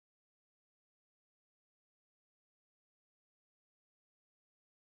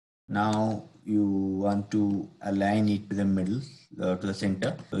Now you want to align it to the middle, to the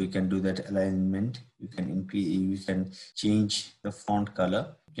center. So you can do that alignment. You can increase, you can change the font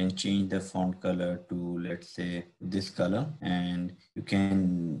color. You can change the font color to, let's say, this color, and you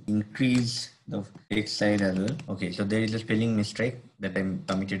can increase the text size as well. Okay, so there is a spelling mistake that I'm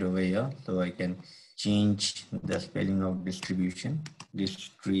committed over here. So I can change the spelling of distribution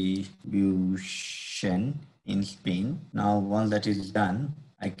in Spain. Now once that is done,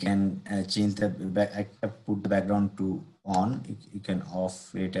 I can change the back. I can put the background to on. You can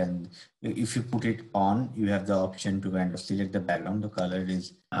off it, and if you put it on, you have the option to kind of select the background. The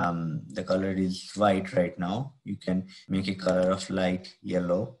color is white right now. You can make a color of light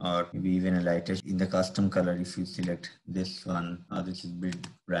yellow, or maybe even a lighter in the custom color. If you select this one, this is a bit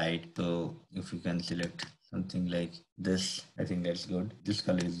bright. So if you can select something like this, I think that's good. This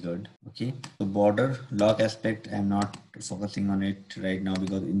color is good. Okay, the border lock aspect, I'm not focusing on it right now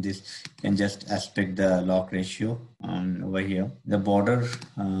because in this you can just aspect the lock ratio over here. The border,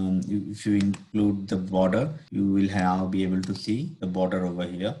 if you include the border, you will now be able to see the border over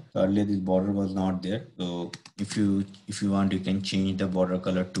here. So earlier this border was not there. So if you want, you can change the border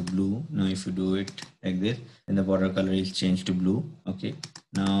color to blue. Now if you do it like this, then the border color is changed to blue. Okay,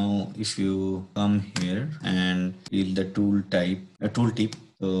 now if you come here and use the tooltip,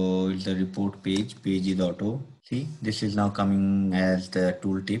 so it's the report page is auto. See, this is now coming as the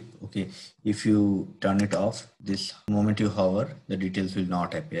tooltip. Okay, if you turn it off, this moment you hover, the details will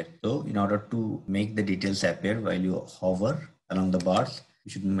not appear. So in order to make the details appear while you hover along the bars,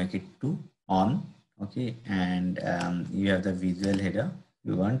 you should make it to on. Okay, and you have the visual header.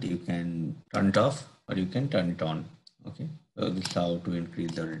 You want, you can turn it off or you can turn it on. Okay, so this is how to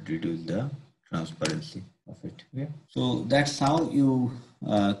increase or reduce the transparency of it. Okay, so that's how you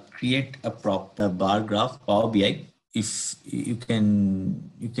create a proper bar graph Power BI. If you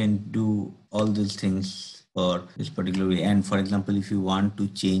can do all these things for this particular way. And for example, if you want to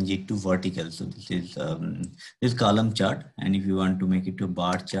change it to vertical, so this is this column chart, and if you want to make it to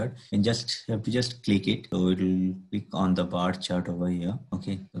bar chart, and you have to just click it. So it will click on the bar chart over here.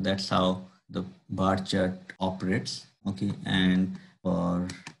 Okay, so that's how the bar chart operates. Okay, and for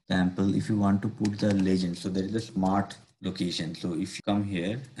example, if you want to put the legend, so there is a smart location. So if you come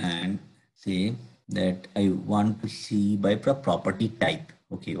here and say that I want to see by property type.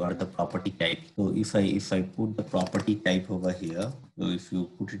 Okay, what are the property types? So if I put the property type over here, so if you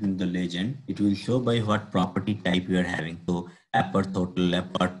put it in the legend, it will show by what property type you are having. So total,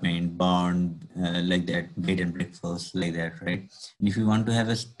 apartment, barn, like that, bed and breakfast, like that, right? And if you want to have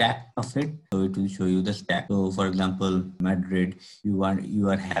a stack of it, so it will show you the stack. So for example, Madrid, you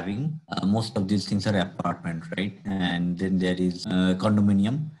are having most of these things are apartment, right? And then there is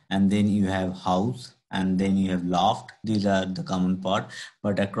condominium, and then you have house, and then you have loft. These are the common part,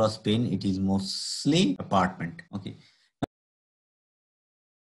 but across Spain it is mostly apartment. Okay,